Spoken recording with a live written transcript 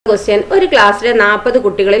Question. ഒരു ക്ലാസ്സിലെ 40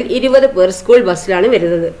 കുട്ടികളിൽ 20 പേർ സ്കൂൾ ബസ്സിലാണ്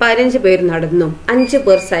വരുന്നത്. 15 പേർ നടന്നു, 5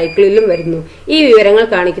 പേർ സൈക്കിളിലും വരുന്നു. ഈ വിവരങ്ങൾ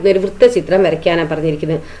കാണിക്കുന്ന ഒരു വൃത്തചിത്രം വരയ്ക്കാനാണ്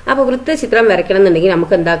പറഞ്ഞിരിക്കുന്നത്. അപ്പോൾ വൃത്തചിത്രം വരയ്ക്കണം എന്നുണ്ടെങ്കിൽ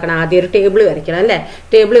നമുക്ക് എന്താക്കണം? ആദ്യം ഒരു ടേബിൾ വരയ്ക്കണം അല്ലേ?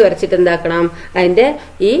 ടേബിൾ വരച്ചിട്ട് എന്താക്കണം? അതിന്റെ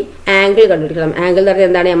ഈ ആംഗിൾ കണ്ടുപിടിക്കണം. ആംഗിൾ എന്ന് പറഞ്ഞാൽ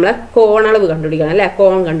എന്താണ്? നമ്മളെ കോണളവ് കണ്ടുപിടിക്കണം അല്ലെ?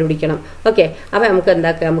 കോൺ കണ്ടുപിടിക്കണം. ഓക്കെ, അപ്പൊ നമുക്ക്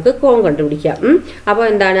എന്താക്കാം? നമുക്ക് കോൺ കണ്ടുപിടിക്കാം. അപ്പോൾ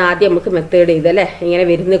എന്താണ്? ആദ്യം നമുക്ക് മെത്തേഡ് എഴുതുക അല്ലെ? ഇങ്ങനെ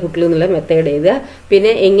വരുന്ന കുട്ടികൾ എന്നുള്ള മെത്തേഡ് എഴുതുക.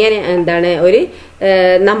 പിന്നെ എങ്ങനെ എന്താണ് ഒരു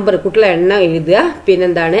നമ്പർ കുട്ടികളെ എണ്ണം എഴുതുക.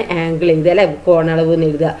 പിന്നെന്താണ്? ആംഗിൾ എഴുതുക അല്ലെ? കോണളവ് എന്ന്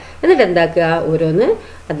എഴുതുക. എന്നിട്ട് എന്താക്കുക? ഓരോന്ന്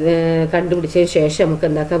അത് കണ്ടുപിടിച്ചതിന് ശേഷം നമുക്ക്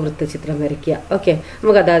എന്താക്കുക? വൃത്തചിത്രം വരയ്ക്കുക. ഓക്കെ,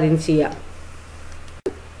 നമുക്ക് അതാദ്യം ചെയ്യാം.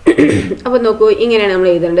 അപ്പൊ നോക്കൂ, ഇങ്ങനെയാണ് നമ്മൾ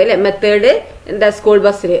എഴുതേണ്ടത് അല്ലെ? മെത്തേഡ് എന്താ? സ്കൂൾ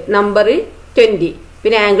ബസ്സിൽ നമ്പർ 20,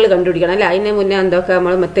 പിന്നെ ആംഗിൾ കണ്ടുപിടിക്കണം അല്ലെ? അതിന് മുന്നേ എന്തൊക്കെ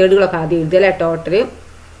നമ്മൾ മെത്തേഡുകളൊക്കെ ആദ്യം എഴുതുക അല്ലെ? ടോട്ടല്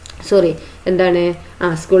എന്താണ്?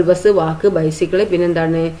 സ്കൂൾ ബസ്, വാക്ക്, ബൈസിക്കിൾ, പിന്നെ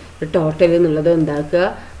എന്താണ്? ടോട്ടൽ എന്നുള്ളത് എന്താക്കുക?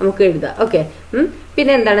 നമുക്ക് എഴുതാം. ഓക്കെ,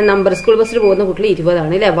 പിന്നെ എന്താണ്? നമ്പർ സ്കൂൾ ബസ്സിൽ പോകുന്ന കുട്ടികൾ 20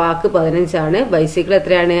 ആണ് അല്ലെ? വാക്ക് 15 ആണ്, ബൈസിക്കിൾ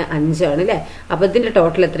എത്രയാണ്? 5 ആണ് അല്ലെ? അപ്പൊ ഇതിന്റെ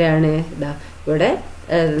ടോട്ടൽ എത്രയാണ്? ഇതാ ഇവിടെ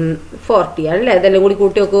 40 ആണ് അല്ലെ? ഇതെല്ലാം കൂടി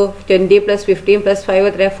കൂട്ടി നോക്കൂ. 20 + 15 + 5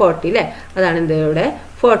 എത്രയാണ്? 40 അല്ലെ? അതാണ് എന്ത് ഇവിടെ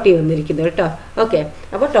 40 വന്നിരിക്കുന്നത് കേട്ടോ. ഓക്കെ,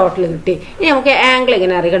 അപ്പൊ ടോട്ടൽ കിട്ടി. ഇനി നമുക്ക് ആംഗിൾ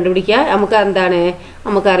എങ്ങനെ അറിയാം? കണ്ടുപിടിക്കുക. നമുക്ക് എന്താണ്?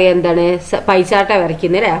 നമുക്കറിയാം എന്താണ്? പൈച്ചാട്ട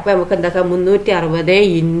വരയ്ക്കുന്നത് അല്ലെ? അപ്പൊ നമുക്ക് എന്താക്കാം?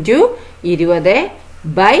 360 ×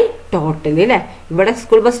 20 ടോട്ടൽ അല്ലെ? ഇവിടെ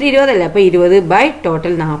സ്കൂൾ ബസ്സിൽ 20 അല്ലേ? അപ്പൊ 20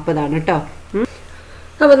 ടോട്ടൽ 40 ആണ് കേട്ടോ.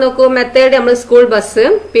 അപ്പൊ നോക്കൂ, മെത്തേഡ് നമ്മൾ സ്കൂൾ ബസ്,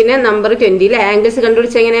 പിന്നെ നമ്പർ 20 ആംഗിൾസ്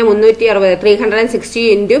കണ്ടുപിടിച്ച എങ്ങനെ? 360 360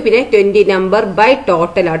 ഇൻറ്റു പിന്നെ 20 നമ്പർ ബൈ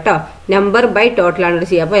ടോട്ടൽ ആട്ടോ. നമ്പർ ബൈ ടോട്ടൽ ആണ്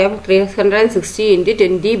ചെയ്യുക. അപ്പൊ 360 ×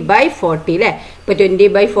 20/40 അല്ലെ? ഇപ്പൊ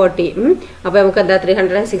 20/40. അപ്പൊ നമുക്ക് എന്താ?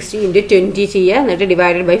 360 × 20 ചെയ്യുക, എന്നിട്ട്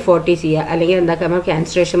ഡിവൈഡഡ് ബൈ 40 ചെയ്യുക. അല്ലെങ്കിൽ എന്താക്കാം? നമ്മൾ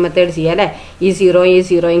ക്യാൻസലേഷൻ മെത്തേഡ് ചെയ്യുക അല്ലെ? ഈ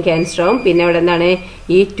 0 ക്യാൻസൽ ആവും. പിന്നെ ഇവിടെ എന്താണ്?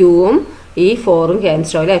 ഈ 2ഉം ഈ 4ഉം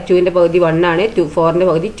ക്യാൻസൽ ആവും അല്ലെ? 2ന്റെ പകുതി 1 ആണ്, 4ന്റെ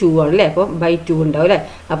പകുതി 2 ആണ് അല്ലെ? അപ്പൊ /2 ഉണ്ടാവും അല്ലെ?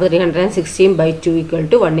 അപ്പൊ 316/2 =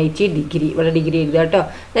 180 ഡിഗ്രി. ഇവിടെ ഡിഗ്രി എഴുതുക കേട്ടോ.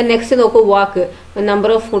 നെക്സ്റ്റ് നോക്കൂ, വാക്ക്. നമ്പർ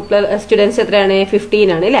ഓഫ് സ്റ്റുഡൻസ് എത്രയാണ്? 15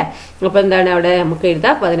 ആണ് അല്ലെ? അപ്പൊ എന്താണ്? അവിടെ നമുക്ക്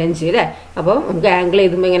എഴുതാം 15 അല്ലെ? അപ്പൊ നമുക്ക് ആംഗിൾ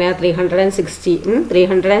എഴുതുമ്പോൾ എങ്ങനെയാ?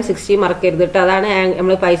 360 മറക്കരുത് കേട്ടോ. അതാണ്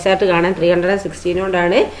നമ്മൾ പൈസാട്ട് കാണാൻ 360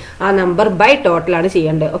 കൊണ്ടാണ് ആ നമ്പർ ബൈ ടോട്ടൽ ആണ്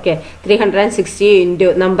ചെയ്യേണ്ടത്. ഓക്കെ, 360 ഇൻറ്റു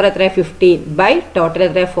നമ്പർ എത്ര? 15 ബൈ ടോട്ടൽ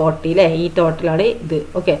എത്ര? 40 അല്ലെ? ഈ ടോട്ടലാണ് ഇത്.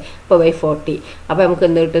 ഓക്കെ, അപ്പോൾ ബൈ 40. അപ്പൊ നമുക്ക്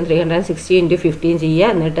എന്ത് കിട്ടും? 360 × 15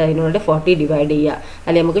 ചെയ്യുക, എന്നിട്ട് അതിനോട് 40 ഡിവൈഡ് ചെയ്യുക.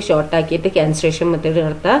 അല്ലെങ്കിൽ നമുക്ക് ഷോർട്ട് ആക്കിയിട്ട് ക്യാൻസലേഷൻ മെത്തേഡ്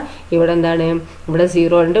നടത്താം. ഇവിടെ എന്താണ്? ഇവിടെ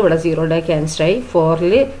 0 ഉണ്ട്, ഇവിടെ 0 ക്യാൻസൽ ആയി.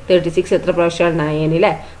 4ൽ 36 എത്ര പ്രാവശ്യമാണ്? 9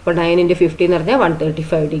 അല്ലെ? അപ്പോൾ 9 × 50 എന്ന് പറഞ്ഞാൽ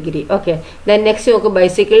 135 ഡിഗ്രി. ഓക്കെ, നെക്സ്റ്റ് നോക്ക്,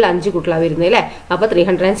 ബൈസിക്കിളിൽ 5 കുട്ടികളാണ് വരുന്നത് അല്ലെ? അപ്പൊ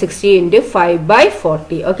 360 ×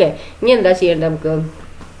 5/40. ഓക്കെ, ഇനി എന്താ ചെയ്യേണ്ടത്? നമുക്ക്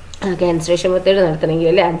ക്യാൻസലേഷൻ മെത്തേഡ് നടത്തണമെങ്കിൽ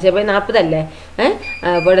അല്ലെ? 5/40 അല്ലേ?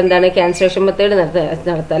 ഇവിടെ എന്താണ്? ക്യാൻസലേഷൻ മെത്തേഡ്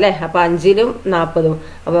നടത്താം അല്ലെ? അപ്പൊ 5ലും 40ഉം.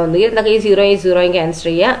 അപ്പൊ ഒന്നുകിൽ എന്താക്കുക? ഈ 0 ക്യാൻസൽ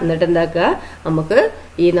ചെയ്യുക, എന്നിട്ട് എന്താക്കുക? നമുക്ക്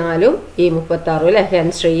ഈ 4ഉം ഈ 36 അല്ലെ?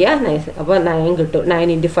 ക്യാൻസൽ ചെയ്യുക. അപ്പൊ 9 കിട്ടും.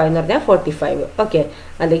 9 × 5 എന്ന് പറഞ്ഞാൽ 45. ഓക്കെ,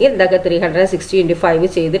 അല്ലെങ്കിൽ എന്താക്കുക? 360 × 5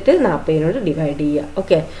 ചെയ്തിട്ട് 40നോട് ഡിവൈഡ് ചെയ്യുക.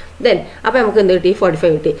 ഓക്കെ, ദെൻ അപ്പൊ നമുക്ക് എന്ത് കിട്ടി?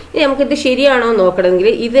 45 കിട്ടി. ഇനി നമുക്ക് ഇത് ശരിയാണോ നോക്കണമെങ്കിൽ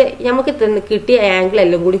ഇത് നമുക്ക് കിട്ടിയ ആംഗിൾ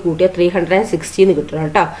എല്ലാം കൂടി കൂട്ടിയ 360 കിട്ടണം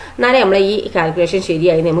കേട്ടോ. എന്നാലേ നമ്മളെ ഈ കാൽക്കുലേഷൻ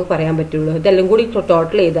ശരിയായി നമുക്ക് പറയാൻ പറ്റുള്ളൂ. ഇതെല്ലാം കൂടി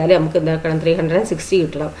ടോട്ടൽ ചെയ്താലേ നമുക്ക് എന്താക്കണം? 360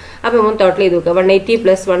 കിട്ടണം. അപ്പൊ നമ്മൾ ടോട്ടൽ ചെയ്ത് നോക്കുക. 180 +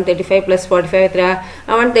 135 + 45 എത്ര?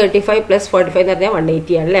 135 + 45 എന്ന് പറഞ്ഞാൽ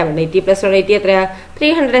 180 ആണ് അല്ലെ? 180 + 180 എത്രയാ?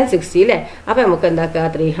 360 അല്ലെ? അപ്പൊ നമുക്ക് എന്താക്കുക?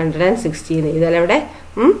 360 ഇതല്ല ഇവിടെ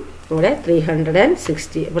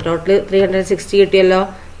 360. അപ്പൊ ടോട്ടൽ 360 കിട്ടിയല്ലോ.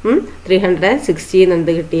 360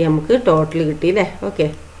 എന്ത് കിട്ടി? നമുക്ക് ടോട്ടൽ കിട്ടി അല്ലേ? ഓക്കെ,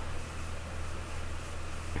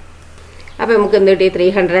 അപ്പൊ നമുക്ക് എന്ത് കിട്ടി?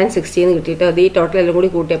 360 കിട്ടിയിട്ടോ. അത് ഈ ടോട്ടൽ എല്ലാം കൂടി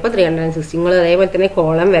കൂട്ടിയപ്പോൾ 360. നിങ്ങൾ അതേപോലെ തന്നെ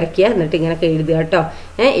കോളം വരയ്ക്കുക, എന്നിട്ട് ഇങ്ങനെയൊക്കെ എഴുതുക കേട്ടോ.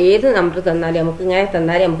 ഏത് നമ്പർ തന്നാലും നമുക്ക് ഇങ്ങനെ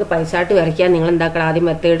തന്നാലും നമുക്ക് പൈസാട്ട് വരയ്ക്കാൻ നിങ്ങൾ എന്താക്കണം? ആദ്യം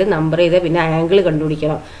മെത്തേഡ് നമ്പർ ചെയ്ത് പിന്നെ ആംഗിൾ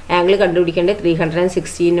കണ്ടുപിടിക്കണം. ആംഗിൾ കണ്ടുപിടിക്കേണ്ടത്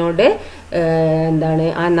 360നോട് എന്താണ്?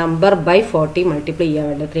 ആ നമ്പർ ബൈ 40 മൾട്ടിപ്ലൈ ചെയ്യാൻ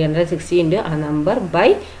വേണ്ടത്. 360 × ആ നമ്പർ ബൈ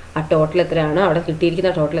ആ ടോട്ടൽ എത്രയാണോ, അവിടെ കിട്ടിയിരിക്കുന്ന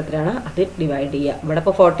ടോട്ടൽ എത്രയാണോ അത് ഡിവൈഡ് ചെയ്യുക. ഇവിടെ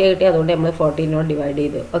ഇപ്പോൾ 40 കിട്ടി, അതുകൊണ്ട് നമ്മൾ 40നോട് ഡിവൈഡ്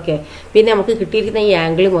ചെയ്ത്. ഓക്കെ, പിന്നെ നമുക്ക് കിട്ടിയിരിക്കുന്ന ഈ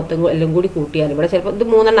ആംഗിൾ മൊത്തം എല്ലാം കൂടി കൂട്ടിയാൽ ഇവിടെ ചിലപ്പോൾ ഇത്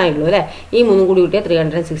 3 ആയുള്ളൂ അല്ലേ? ഈ 3 കൂടി കൂട്ടിയാൽ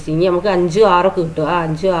 360. ഇനി നമുക്ക് 5, 6 ഒക്കെ കിട്ടും. ആ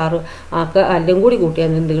 5, 6 ഒക്കെ എല്ലാം കൂടി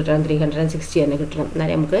കൂട്ടിയാൽ എന്ത് കിട്ടണം? 360 തന്നെ കിട്ടണം.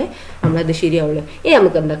 എന്നാലേ നമുക്ക് നമ്മളത് ശരിയാവുള്ളൂ. ഇനി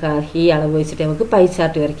നമുക്ക് എന്താക്കാം? ഈ അളവ് വെച്ചിട്ട് നമുക്ക്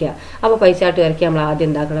പൈച്ചാർട്ട് വരയ്ക്കുക. അപ്പോൾ പൈച്ചാർട്ട് വരയ്ക്കുക നമ്മൾ ആദ്യം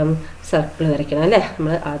എന്താക്കണം? സർക്കിൾ വരയ്ക്കണം അല്ലേ?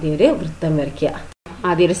 നമ്മൾ ആദ്യം ഒരു വൃത്തം വരയ്ക്കുക.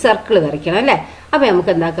 ആദ്യം ഒരു സർക്കിൾ വരയ്ക്കണം അല്ലേ? അപ്പൊ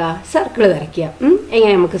നമുക്ക് എന്താക്കാം? സർക്കിൾ വരയ്ക്കുക.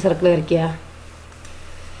 എങ്ങനെ നമുക്ക് സർക്കിൾ വരയ്ക്കുക?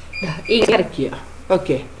 വരയ്ക്കുക.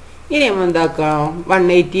 ഓക്കെ, ഇനി നമ്മൾ എന്താക്കാം?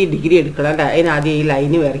 180 ഡിഗ്രി എടുക്കണം അല്ലേ? അതിന് ആദ്യം ഈ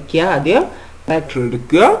ലൈന് വരയ്ക്കുക. ആദ്യം ട്രാക്ടർ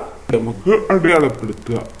എടുക്കുക, നമുക്ക്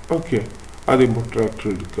അടയാളപ്പെടുത്തുക. ഓക്കെ, ആദ്യം ട്രാക്ടർ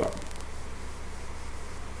എടുക്കുക.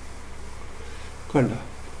 കണ്ടോ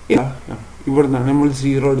ഇവിടെ നിന്നാണ് നമ്മൾ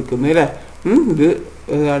 0 എടുക്കുന്നത് അല്ലേ ഇത്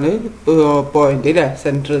ഇതാണ് പോയിന്റ് അല്ലേ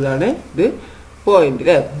സെന്റർ ഇതാണ് ഇത് പോയിന്റ്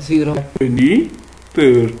അല്ലേ 0 20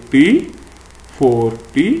 30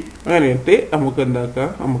 40 അങ്ങനെയായിട്ട് നമുക്ക് എന്താക്കാം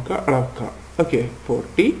നമുക്ക് അളക്കാം ഓക്കെ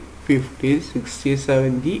 40 50 60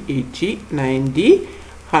 70 80 90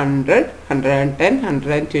 100 110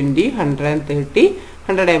 120 130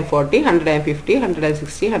 140 150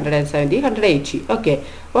 160 170 180 ഓക്കെ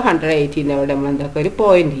അപ്പോൾ 180 അവിടെ നമ്മൾ എന്താക്കുക ഒരു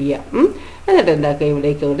പോയിന്റ് ചെയ്യാം എന്നിട്ട് എന്താക്കുക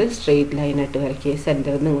ഇവിടേക്ക് ഇവിടെ സ്ട്രെയിറ്റ് ലൈൻ ആയിട്ട് വരയ്ക്കുക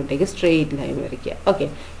സെൻറ്ററിൽ നിന്ന് ഇങ്ങോട്ടേക്ക് സ്ട്രെയിറ്റ് ലൈൻ വരയ്ക്കുക ഓക്കെ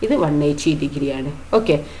ഇത് 180 ഡിഗ്രിയാണ്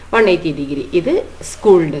ഓക്കെ 180 ഡിഗ്രി ഇത്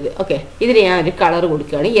സ്കൂളിൻ്റെത് ഓക്കെ ഇതിന് ഞാൻ ഒരു കളർ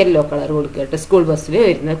കൊടുക്കുകയാണ് യെല്ലോ കളർ കൊടുക്കുക കേട്ടോ സ്കൂൾ ബസ്സിൽ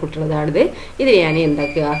വരുന്ന കുട്ടികളതാണിത് ഇതിന് ഞാൻ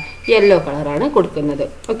എന്താക്കുക യെല്ലോ കളറാണ് കൊടുക്കുന്നത്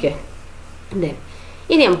ഓക്കെ ദെൻ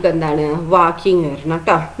ഇനി നമുക്ക് എന്താണ് വാക്കിംഗ് വരണം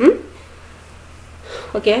കേട്ടോ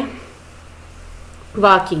ഓക്കെ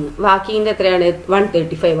വാക്കിങ്ങിൻ്റെ എത്രയാണ്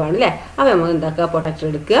 135 ആണ് അല്ലേ അപ്പോൾ നമുക്ക് എന്താക്കുക പ്രൊട്ടക്ടർ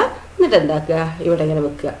എടുക്കുക എന്നിട്ട് എന്താക്കുക ഇവിടെ ഇങ്ങനെ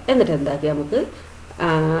വെക്കുക എന്നിട്ട് എന്താക്കുക നമുക്ക്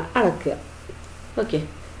അളക്കുക ഓക്കെ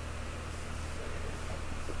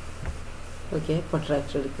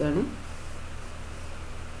പ്രൊട്ടക്ടർ എടുക്കുകയാണ്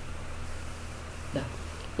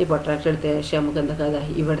ഈ പ്രൊട്ടക്ടർ എടുത്ത ശേഷം നമുക്ക് എന്താക്കുക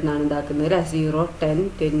ഇവിടെ നിന്നാണ് ഉണ്ടാക്കുന്നത് 0 10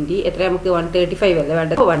 20 എത്ര നമുക്ക് 135 അല്ലേ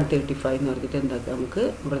വേണ്ട 135 എന്ന് പറഞ്ഞിട്ട് എന്താക്കുക നമുക്ക്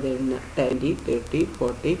ഇവിടെ 20 30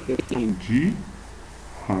 40 50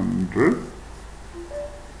 100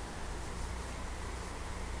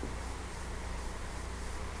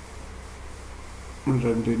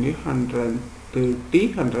 120 130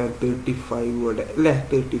 135 ഇവിടെ അല്ലേ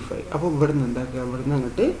 35 അപ്പോൾ ഇവിടെ നിന്ന് എന്താക്കുക ഇവിടെ നിന്ന്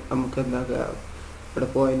അങ്ങോട്ട് നമുക്ക് എന്താക്കുക ഇവിടെ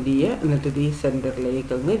പോയിന്റ് ചെയ്യുക എന്നിട്ട് ഈ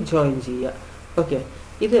സെൻറ്ററിലേക്ക് അങ്ങ് ജോയിൻ ചെയ്യുക ഓക്കെ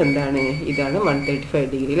ഇത് എന്താണ് ഇതാണ് 135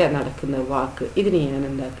 ഡിഗ്രിയിൽ നടക്കുന്ന വാക്ക് ഇതിന് ഞാൻ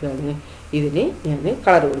എന്താക്കുകയാണ് ഇതിന് ഞാൻ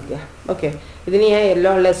കളർ കൊടുക്കുക ഓക്കെ ഇതിന് ഞാൻ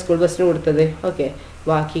യെല്ലോ ഉള്ള സ്കൂൾ ബസ്സിന് കൊടുത്തത് ഓക്കെ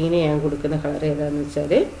വാക്കിങ്ങിന് ഞാൻ കൊടുക്കുന്ന കളർ ഏതാണെന്ന്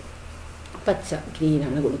വെച്ചാൽ പച്ച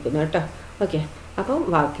ഗ്രീനാണ് കൊടുക്കുന്നത് കേട്ടോ ഓക്കെ അപ്പം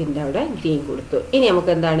വാക്കിൻ്റെ അവിടെ ഗ്രീൻ കൊടുത്തു ഇനി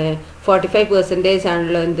നമുക്ക് എന്താണ് 45%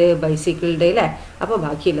 ആണല്ലോ എന്ത് ബൈസിക്കിളുടെ അല്ലേ അപ്പോൾ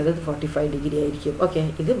ബാക്കിയുള്ളത് 45 ഡിഗ്രി ആയിരിക്കും ഓക്കെ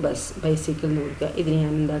ഇത് ബൈസിക്കിൾ എന്ന് കൊടുക്കുക ഇതിന്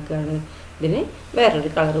ഞാൻ എന്താക്കുകയാണ് ഇതിന് വേറൊരു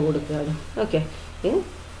കളർ കൊടുക്കുകയാണ് ഓക്കെ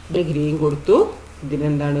ഇതിന് ഗ്രീൻ കൊടുത്തു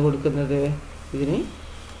ഇതിനെന്താണ് കൊടുക്കുന്നത് ഇതിന്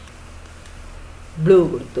ബ്ലൂ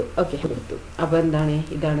കൊടുത്തു ഓക്കെ കൊടുത്തു അപ്പോൾ എന്താണ്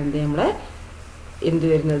ഇതാണ് നമ്മളെ എന്ത്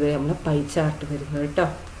വരുന്നത് നമ്മളെ പൈ ചാർട്ട് വരുന്നത് കേട്ടോ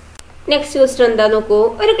നെക്സ്റ്റ് ക്വസ്റ്റ്യൻ എന്താ നോക്കൂ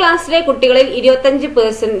ഒരു ക്ലാസ്സിലെ കുട്ടികളിൽ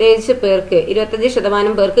 25% പേർക്ക്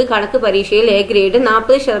 25% പേർക്ക് കണക്ക് പരീക്ഷയിൽ എ ഗ്രേഡും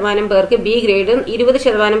 40% പേർക്ക് ബി ഗ്രേഡും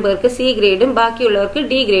 20% പേർക്ക് സി ഗ്രേഡും ബാക്കിയുള്ളവർക്ക്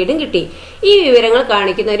ഡി ഗ്രേഡും കിട്ടി ഈ വിവരങ്ങൾ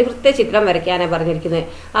കാണിക്കുന്ന ഒരു വൃത്തചിത്രം വരയ്ക്കാനാണ് പറഞ്ഞിരിക്കുന്നത്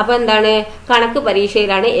അപ്പൊ എന്താണ് കണക്ക്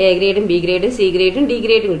പരീക്ഷയിലാണ് എ ഗ്രേഡും ബി ഗ്രേഡും സി ഗ്രേഡും ഡി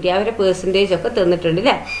ഗ്രേഡും കിട്ടി അവരുടെ പെർസെന്റേജ് ഒക്കെ തന്നിട്ടുണ്ട്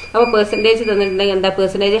അല്ലേ അപ്പൊ പെർസെന്റേജ് തന്നിട്ടുണ്ടെങ്കിൽ എന്താ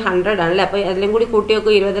പെർസെന്റേജ് 100 ആണല്ലേ അപ്പൊ അതിലും കൂടി കൂട്ടി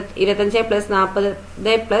നോക്കും 25 +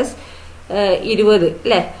 40 + 20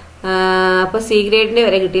 അല്ലേ അപ്പൊ സി ഗ്രേഡിന്റെ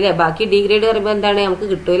വരെ കിട്ടിയില്ലേ ബാക്കി ഡി ഗ്രേഡ് പറയുമ്പോൾ എന്താണ് നമുക്ക്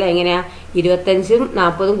കിട്ടൂല എങ്ങനെയാ 25ഉം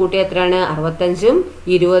 40ഉം കൂട്ടി എത്രയാണ് 65ഉം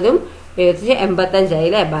 20ഉം 75 85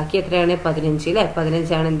 ആയില്ലേ ബാക്കി എത്രയാണ് 15 അല്ലേ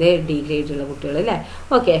 15 ആണ് എന്ത് ഡി ഗ്രേഡുള്ള കുട്ടികൾ അല്ലേ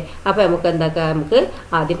ഓക്കെ അപ്പൊ നമുക്ക് എന്താക്കാം നമുക്ക്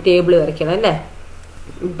ആദ്യം ടേബിൾ വരയ്ക്കണം അല്ലേ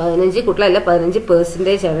 15 കുട്ടികളല്ല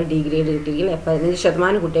 15% ആണ് ഡി ഗ്രേഡ് കിട്ടിയില്ലേ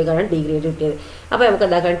 15% കുട്ടികൾക്കാണ് ഡി ഗ്രേഡ് കിട്ടിയത് അപ്പോൾ നമുക്ക്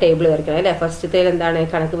എന്താക്കാൻ ടേബിൾ വരയ്ക്കണം അല്ലേ ഫസ്റ്റത്തേൽ എന്താണ്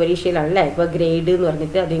കണക്ക് പരീക്ഷയിലാണല്ലേ ഇപ്പോൾ ഗ്രേഡ് എന്ന്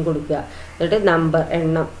പറഞ്ഞിട്ട് അധികം കൊടുക്കുക എന്നിട്ട് നമ്പർ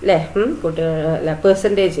എണ്ണം അല്ലേ കുട്ടികൾ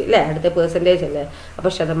പെർസെൻറ്റേജ് അല്ലേ അടുത്ത പെർസെൻറ്റേജ് അല്ലേ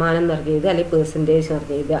അപ്പോൾ ശതമാനം എന്ന് പറഞ്ഞ് എഴുതുക അല്ലെങ്കിൽ പെർസെൻറ്റേജ് എന്ന്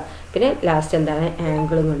പറഞ്ഞ് എഴുതുക പിന്നെ ലാസ്റ്റ് എന്താണ്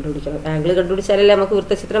ആംഗിളും കണ്ടുപിടിക്കണം ആംഗിൾ കണ്ടുപിടിച്ചാലല്ലേ നമുക്ക്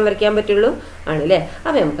വൃത്തചിത്രം വരയ്ക്കാൻ പറ്റുള്ളൂ ആണല്ലേ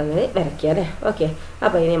അപ്പോൾ നമുക്കങ്ങനെ വരയ്ക്കാം അല്ലേ ഓക്കെ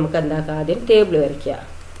അപ്പോൾ ഇനി നമുക്ക് എന്താക്കാം ആദ്യം ടേബിൾ വരയ്ക്കുക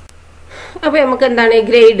അപ്പൊ നമുക്ക് എന്താണ്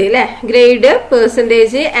ഗ്രേഡ് അല്ലെ ഗ്രേഡ്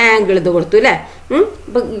പെർസെന്റേജ് ആംഗിൾ ഇത് കൊടുത്തു അല്ലെ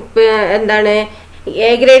എന്താണ് എ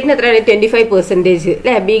ഗ്രേഡിന് എത്രയാണ് 25%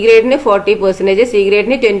 അല്ലെ ബി ഗ്രേഡിന് 40% സി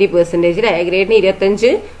ഗ്രേഡിന് 20% അല്ലെ എ ഗ്രേഡിന്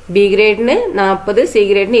 25 ബി ഗ്രേഡിന് 40 സി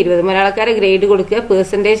ഗ്രേഡിന് 20 മലയാളക്കാരെ ഗ്രേഡ് കൊടുക്കുക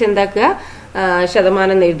പെർസെന്റേജ് എന്താക്കുക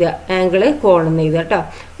ശതമാനം എഴുതുക ആംഗിള് കോണം എഴുതുക കേട്ടോ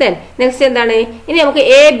ദെൻ നെക്സ്റ്റ് എന്താണ് ഇനി നമുക്ക്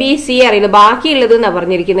എ ബി സി അറിയില്ല ബാക്കിയുള്ളത് എന്നാ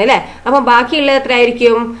പറഞ്ഞിരിക്കുന്നത് അല്ലെ അപ്പൊ ബാക്കിയുള്ളത് എത്ര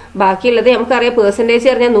ആയിരിക്കും ബാക്കിയുള്ളത് നമുക്കറിയാം പെർസെന്റേജ്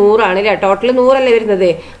പറഞ്ഞാൽ 100 ആണ് അല്ലെ ടോട്ടൽ 100 അല്ലേ വരുന്നത്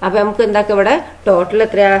അപ്പൊ നമുക്ക് എന്താക്കാം ഇവിടെ ടോട്ടൽ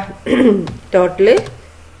എത്രയാ ടോട്ടൽ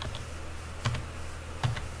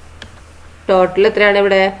എത്രയാണ്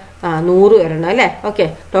ഇവിടെ 100 വരണം അല്ലെ ഓക്കെ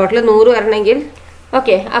ടോട്ടൽ 100 വരണമെങ്കിൽ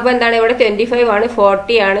ഓക്കെ അപ്പൊ എന്താണ് ഇവിടെ 25 ആണ്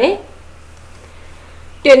 40 ആണ്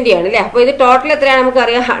 20 ആണ് അല്ലേ അപ്പൊ ഇത് ടോട്ടൽ എത്രയാണ്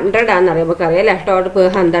നമുക്കറിയാം 100 ആണെന്ന് അറിയാം നമുക്കറിയാം അല്ലെ ടോട്ടൽ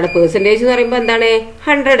എന്താണ് പെർസെന്റേജ് എന്ന് പറയുമ്പോൾ എന്താണ്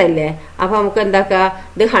 100 അല്ലേ അപ്പൊ നമുക്ക് എന്താക്കാം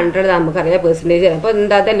ഇത് 100 നമുക്കറിയാം പെർസെന്റേജ് അപ്പൊ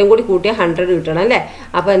എന്താ എല്ലാം കൂടി കൂട്ടിയാൽ 100 കിട്ടണം അല്ലെ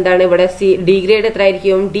അപ്പൊ എന്താണ് ഇവിടെ സി ഡി ഗ്രേഡ് എത്ര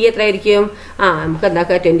ആയിരിക്കും ഡി എത്ര ആയിരിക്കും നമുക്ക്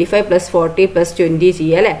എന്താക്കാം 25 + 40 + 20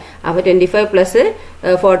 ചെയ്യാം അല്ലെ അപ്പൊ 25 +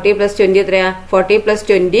 40 + 20 എത്രയാ 40 +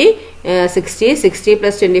 20 60 60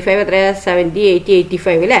 + 25 എത്രയാ 70 80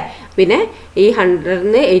 85 അല്ലെ പിന്നെ ഈ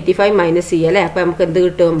 100-ന്ന് 85 മൈനസ് ചെയ്യുക അല്ലേ. അപ്പോൾ നമുക്ക് എന്ത്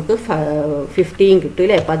കിട്ടും? നമുക്ക് 15 കിട്ടും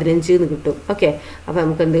അല്ലേ, 15 എന്ന് കിട്ടും. ഓക്കെ, അപ്പോൾ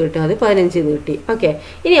നമുക്ക് എന്ത് കിട്ടും? അത് 15 എന്ന് കിട്ടി. ഓക്കെ,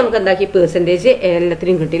 ഇനി നമുക്ക് എന്താക്കി പെർസെൻറ്റേജ്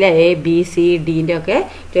എല്ലാത്തിനും കിട്ടിയില്ലേ, A B C Dൻ്റെ ഒക്കെ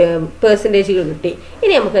പെർസെൻറ്റേജുകൾ കിട്ടി.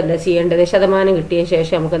 ഇനി നമുക്ക് എന്താ ചെയ്യേണ്ടത്? ശതമാനം കിട്ടിയ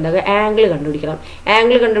ശേഷം നമുക്ക് എന്താ ആംഗിൾ കണ്ടുപിടിക്കണം.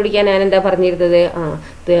 ആംഗിൾ കണ്ടുപിടിക്കാൻ ഞാൻ എന്താ പറഞ്ഞിരുന്നത്?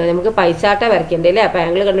 നമുക്ക് പൈച്ചാട്ട വരയ്ക്കേണ്ടത് അല്ലേ. അപ്പോൾ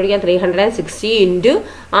ആംഗിൾ കണ്ടുപിടിക്കാൻ 360 ഇൻറ്റു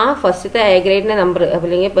ആ ഫസ്റ്റത്തെ എ ഗ്രേഡിൻ്റെ നമ്പർ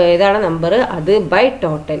അല്ലെങ്കിൽ ഏതാണ് നമ്പർ അത് ബൈ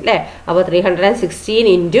ടോട്ടൽ അല്ലേ. അപ്പോൾ 316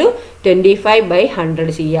 ഇൻറ്റു 25/100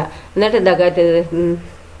 ചെയ്യുക. എന്നിട്ട് എന്താക്കാത്തത്?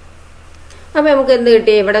 അപ്പോൾ നമുക്ക് എന്ത്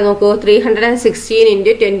കിട്ടി? ഇവിടെ നോക്കൂ, 316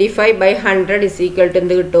 ഇൻറ്റു 25/100 ഇസ് ഈക്വൽ ടു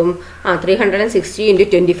എന്ത് കിട്ടും? 360 ഇൻറ്റു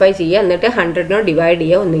 25 ചെയ്യുക, എന്നിട്ട് 100-നോട് ഡിവൈഡ്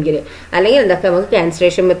ചെയ്യുക ഒന്നെങ്കിൽ, അല്ലെങ്കിൽ എന്തൊക്കെ നമുക്ക്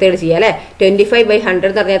ക്യാൻസലേഷൻ മെത്തേഡ് ചെയ്യാം അല്ലേ. 25/100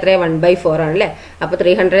 എന്ന് പറഞ്ഞാൽ എത്രയാണ്? 1/4 ആണല്ലേ. അപ്പോൾ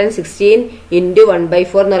 316 ഇൻറ്റു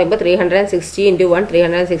 1/4 എന്ന് പറയുമ്പോൾ 360 ഇൻറ്റു 1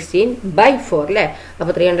 316/4 അല്ലേ.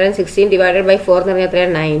 അപ്പോൾ 316 ഡിവൈഡഡ് ബൈ 4 എന്ന് പറഞ്ഞാൽ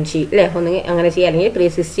എത്രയാണ്? 90 അല്ലേ. ഒന്നെങ്കിൽ അങ്ങനെ ചെയ്യുക, അല്ലെങ്കിൽ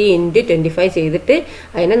 360 ഇൻറ്റു 25 ചെയ്തിട്ട്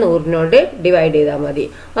അതിനെ 100-നോട് ഡിവൈഡ് ചെയ്താൽ മതി.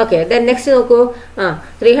 ഓക്കെ, ദെൻ നെക്സ്റ്റ് നോക്കൂ,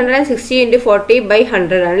 360 ഇൻറ്റു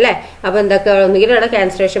 40/100 ആണല്ലേ. അപ്പോൾ എന്തൊക്കെ ഒന്നുകിൽ അവിടെ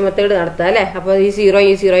ക്യാൻസലേഷൻ മെത്തേഡ് നടത്താം അല്ലേ. അപ്പോൾ ഈ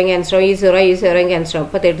 0 ക്യാൻസൽ ആവും, ഈ 0 ക്യാൻസൽ ആവും.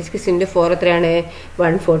 അപ്പോൾ 36 ഇൻറ്റു 4 എത്രയാണ്?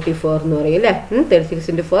 144 എന്ന് പറയും അല്ലേ. 36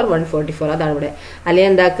 ഇൻറ്റു 4 144, അതാണ് ഇവിടെ.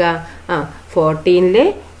 അല്ലെങ്കിൽ എന്താക്കുക? 14-ൽ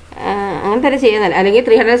അങ്ങനെ തന്നെ ചെയ്യുന്നല്ല, അല്ലെങ്കിൽ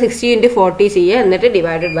 360 ഇൻറ്റു 40 ചെയ്യുക, എന്നിട്ട്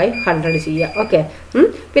ഡിവൈഡഡ് ബൈ 100 ചെയ്യുക. ഓക്കെ,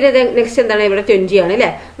 പിന്നെ നെക്സ്റ്റ് എന്താണ്? ഇവിടെ 20 ആണ് അല്ലേ.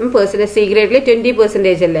 പെർസെൻറ്റേജ് സി ഗ്രേഡിൽ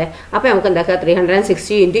 20% അല്ലേ. അപ്പോൾ നമുക്ക് എന്താക്കുക?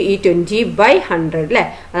 360 ഇൻറ്റു ഈ 20/100 അല്ലേ,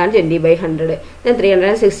 അതാണ് 20/100.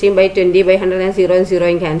 316/20/100 ഞാൻ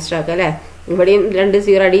 0 ക്യാൻസൽ ആക്കുക അല്ലേ. ഇവിടെയും 2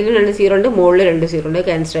 0, അടിയിലും 2 0 ഉണ്ട്, മുകളിൽ 2 0 ഉണ്ട്,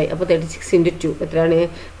 ക്യാൻസൽ ആയി. അപ്പോൾ 36 ഇൻറ്റു 2 എത്രയാണ്?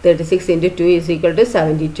 36 ഇൻറ്റു 2 ഈസ് ഈക്വൽ ടു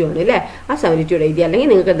 72 ആണ് അല്ലേ. ആ 72 എഴുതി, അല്ലെങ്കിൽ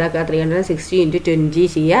നിങ്ങൾക്ക് എന്താക്കുക? 360 ഇൻറ്റു 20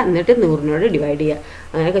 ചെയ്യുക, എന്നിട്ട് 100-നോട് ഡിവൈഡ് ചെയ്യുക.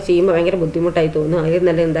 അങ്ങനെയൊക്കെ ചെയ്യുമ്പോൾ ഭയങ്കര ബുദ്ധിമുട്ടായി തോന്നും. അതിൽ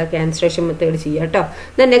നല്ല എന്താ ക്യാൻസലേഷൻ മെത്തേഡ് ചെയ്യുക കേട്ടോ.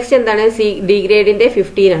 നെക്സ്റ്റ് എന്താണ്? ഡി ഗ്രേഡിൻ്റെ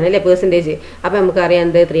 15 ആണ് അല്ലേ പെർസെൻറ്റേജ്. അപ്പോൾ നമുക്കറിയാം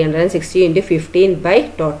എന്ത്? 360 ഇൻറ്റു 15 ബൈ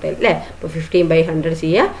ടോട്ടൽ അല്ലേ. അപ്പോൾ 15/100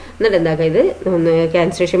 ചെയ്യുക, എന്നിട്ട് എന്താക്കുക? ഇത്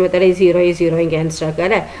ക്യാൻസലേഷൻ മെത്തേഡ് ഈ 0 ക്യാൻസൽ ആക്കുക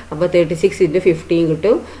അല്ലേ. അപ്പോൾ 36 ഇൻറ്റു 15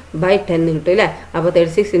 കിട്ടും, ബൈ 10 കിട്ടും അല്ലേ. അപ്പോൾ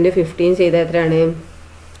 36 ഇൻറ്റു 15 ചെയ്താൽ എത്രയാണ്?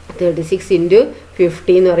 36 ഇൻറ്റു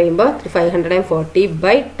 50 എന്ന് പറയുമ്പോൾ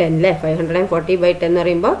 540/10 അല്ലേ. 540/10 എന്ന്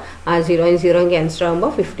പറയുമ്പോൾ ആ 0 ക്യാൻസൽ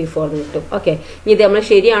ആകുമ്പോൾ 54 കിട്ടും. ഓക്കെ, ഇനി ഇത് നമ്മൾ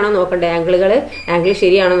ശരിയാണോ നോക്കണ്ടേ? ആംഗിൾ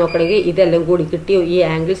ശരിയാണോ നോക്കണമെങ്കിൽ ഇതെല്ലാം കൂടി കിട്ടി, ഈ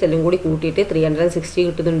ആംഗിൾസ് എല്ലാം കൂടി കൂട്ടിയിട്ട് 360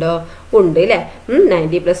 കിട്ടുന്നുണ്ടോ? ഉണ്ട് അല്ലേ.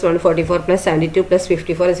 90 + 144 + 72 +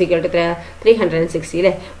 54 ഇസ് ഈക്വൽ ടു 360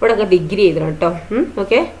 അല്ലേ. ഇവിടെയൊക്കെ ഡിഗ്രി ചെയ്തണം കേട്ടോ.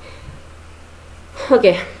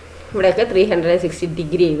 ഓക്കെ, ഇവിടെയൊക്കെ 360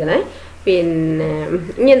 ഡിഗ്രി എഴുതണേ. പിന്നെ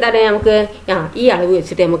ഇനി എന്താണ്? നമുക്ക് ഈ അളവ്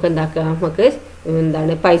വെച്ചിട്ട് നമുക്ക് എന്താക്കുക? നമുക്ക്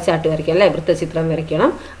എന്താണ്? പൈച്ചാർട്ട് വരയ്ക്കാം അല്ലേ, വൃത്തചിത്രം വരയ്ക്കണം.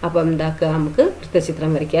 അപ്പം എന്താക്കുക? നമുക്ക് വൃത്തചിത്രം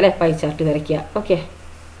വരയ്ക്കുക അല്ലേ, പൈച്ചാർട്ട് വരയ്ക്കുക. ഓക്കെ,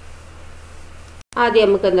 ആദ്യം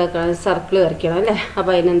നമുക്ക് എന്താക്കണം? സർക്കിൾ വരയ്ക്കണം അല്ലേ.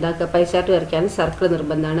 അപ്പോൾ അതിനെന്താക്കുക? പൈച്ചാർട്ട് വരയ്ക്കാൻ സർക്കിൾ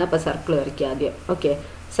നിർബന്ധമാണ്. അപ്പോൾ സർക്കിൾ വരയ്ക്കുക ആദ്യം. ഓക്കെ,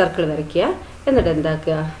 സർക്കിൾ വരയ്ക്കുക, എന്നിട്ട്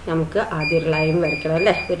എന്താക്കുക? നമുക്ക് ആദ്യം ഒരു ലൈൻ വരയ്ക്കണം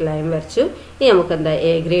അല്ലേ. ഒരു ലൈൻ വരച്ചു. ഇനി നമുക്ക് എന്താ?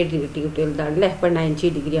 എ ഗ്രേഡ് കിട്ടിയതാണ് അല്ലേ. അപ്പോൾ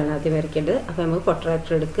 90 ഡിഗ്രിയാണ് ആദ്യം വരയ്ക്കേണ്ടത്. അപ്പോൾ നമുക്ക്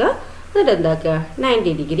പ്രൊട്രാക്ടർ എടുക്കുക, എന്നിട്ട് എന്താക്കുക?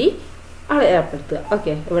 90 ഡിഗ്രി അളപ്പെടുത്തുക.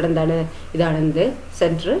 ഓക്കെ, ഇവിടെ എന്താണ്? ഇതാണ് എന്ത്?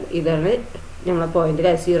 സെൻറ്റർ, ഇതാണ് നമ്മളെ പോയിന്റ്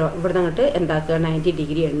 0. ഇവിടെ നിന്ന് അങ്ങോട്ട് എന്താക്കുക? 90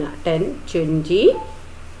 ഡിഗ്രി എണ്ണുക. 10 20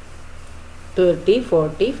 30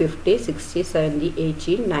 40 50 60 70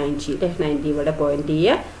 80 90 അല്ലേ. 90 ഇവിടെ പോയിന്റ്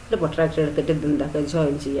ചെയ്യുക, ഒരു പ്രൊട്രാക്ടർ എടുത്തിട്ട് ഇത് എന്താക്കുക?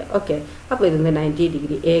 ജോയിൻ ചെയ്യുക. ഓക്കെ, അപ്പോൾ ഇതിന് 90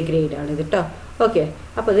 ഡിഗ്രി എ ഗ്രേഡ് ആണ് ഇത് കേട്ടോ. ഓക്കെ,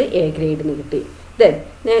 അപ്പോൾ ഇത് എ ഗ്രേഡിന് കിട്ടി. ദെൻ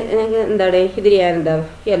എന്താണ്? ഇതിന് ഞാൻ എന്താ?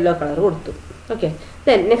 യെല്ലോ കളർ കൊടുത്തു. ഓക്കെ,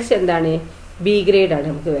 ദെൻ നെക്സ്റ്റ് എന്താണ്? ബി ഗ്രേഡാണ്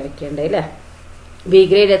നമുക്ക് വരയ്ക്കേണ്ടത് അല്ലേ. ബി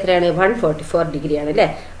ഗ്രേഡ് എത്രയാണ്? 144 ഡിഗ്രിയാണ് അല്ലേ.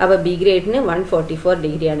 അപ്പോൾ ബി ഗ്രേഡിന് 144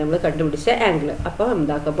 ഡിഗ്രിയാണ് നമ്മൾ കണ്ടുപിടിച്ച ആംഗിൾ. അപ്പോൾ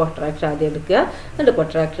എന്താക്കുക? പ്രൊട്രാക്ടർ ആദ്യം എടുക്കുക, എന്നിട്ട്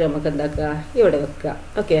പ്രൊട്രാക്ടർ നമുക്ക് എന്താക്കുക? ഇവിടെ വെക്കുക.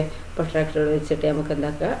 ഓക്കെ, പ്രൊട്രാക്ടർ വെച്ചിട്ട് നമുക്ക്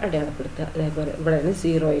എന്താക്കുക? അടയാളപ്പെടുത്തുക. അതേപോലെ ഇവിടെയാണ്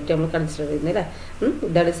 0 ആയിട്ട് നമ്മൾ കൺസിഡർ ചെയ്യുന്നത് അല്ലേ.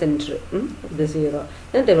 ഇതാണ് സെൻറ്റർ, ഇത് 0.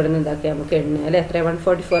 എന്നിട്ട് ഇവിടെ നിന്ന് എന്താക്കുക? നമുക്ക് എണ്ണ അല്ലേ. എത്ര?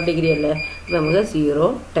 144 ഡിഗ്രി അല്ലേ. അപ്പോൾ നമുക്ക് 0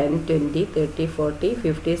 10 20 30 40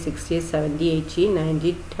 50 60 70 80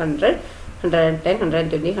 90 100 110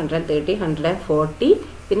 120 130 140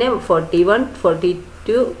 പിന്നെ 41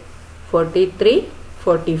 42 43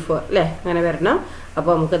 44 അല്ലേ. അങ്ങനെ വരണം.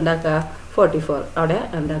 അപ്പോൾ നമുക്ക് എന്താക്കുക? 44 അവിടെ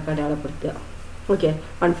എന്താക്കുക? അടയാളപ്പെടുത്തുക. ഓക്കെ,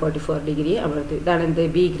 144 ഡിഗ്രി അവിടുത്തെ. ഇതാണ് എന്ത്?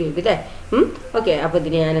 ബി ഗ്രേഡ് അല്ലേ. ഓക്കെ, അപ്പോൾ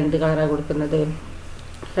ഇതിന് ഞാൻ എന്ത് കളറാണ് കൊടുക്കുന്നത്?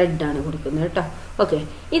 റെഡാണ് കൊടുക്കുന്നത് കേട്ടോ. ഓക്കെ,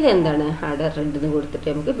 ഇതെന്താണ്? അവിടെ റെഡിന് കൊടുത്തിട്ട്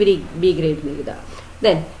നമുക്ക് ബി ഗ്രേഡിന് എഴുതാം.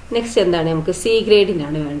 ദെൻ നെക്സ്റ്റ് എന്താണ്? നമുക്ക് സി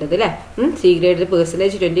ഗ്രേഡിനാണ് വേണ്ടത് അല്ലേ. സി ഗ്രേഡിൽ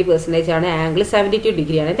പെർസെൻറ്റേജ് 20% ആണ്, ആംഗിൾ 72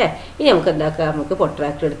 ഡിഗ്രിയാണ് അല്ലേ. ഇനി നമുക്ക് എന്താക്കുക? നമുക്ക്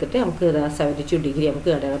പ്രൊട്രാക്ടർ എടുത്തിട്ട് നമുക്ക് 72 ഡിഗ്രി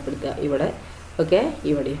നമുക്ക് അടയാളപ്പെടുത്തുക ഇവിടെ. ഓക്കെ,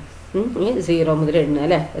 ഇവിടെ 0 മുതൽ എണ്ണ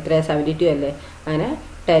അല്ലേ. എത്ര? 72 അല്ലേ. അങ്ങനെ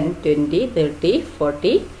 10 20 30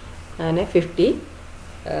 40 അങ്ങനെ 50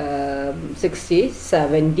 60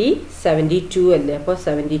 70 72 അല്ലേ. അപ്പോൾ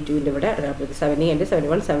 72ൻ്റെ ഇവിടെ അടയാളപ്പെടുത്തി 70 കഴിഞ്ഞ്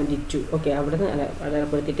 71 72. ഓക്കെ, അവിടെ നിന്ന്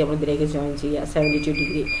അടയാളപ്പെടുത്തിയിട്ട് നമ്മൾ ഇതിലേക്ക് ജോയിൻ ചെയ്യുക. 72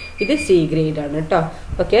 ഡിഗ്രി. ഇത് സി ഗ്രേഡ് ആണ് കേട്ടോ.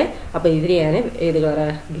 ഓക്കെ, അപ്പോൾ ഇതിന് ഞാൻ ഏത്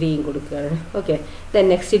കളറാണ്? ഗ്രീൻ കൊടുക്കുകയാണ്. Okay, then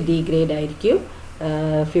next D grade ആയിരിക്കും.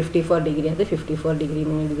 54 ഡിഗ്രി, അത് 54 ഡിഗ്രി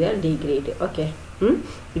എന്ന് എഴുതിയാൽ ഡി ഗ്രേഡ്. ഓക്കെ,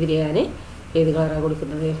 ഇതിന് ഞാൻ ഏത് കളറാണ്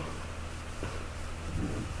കൊടുക്കുന്നത്?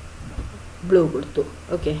 ബ്ലൂ കൊടുത്തു.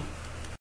 ഓക്കെ.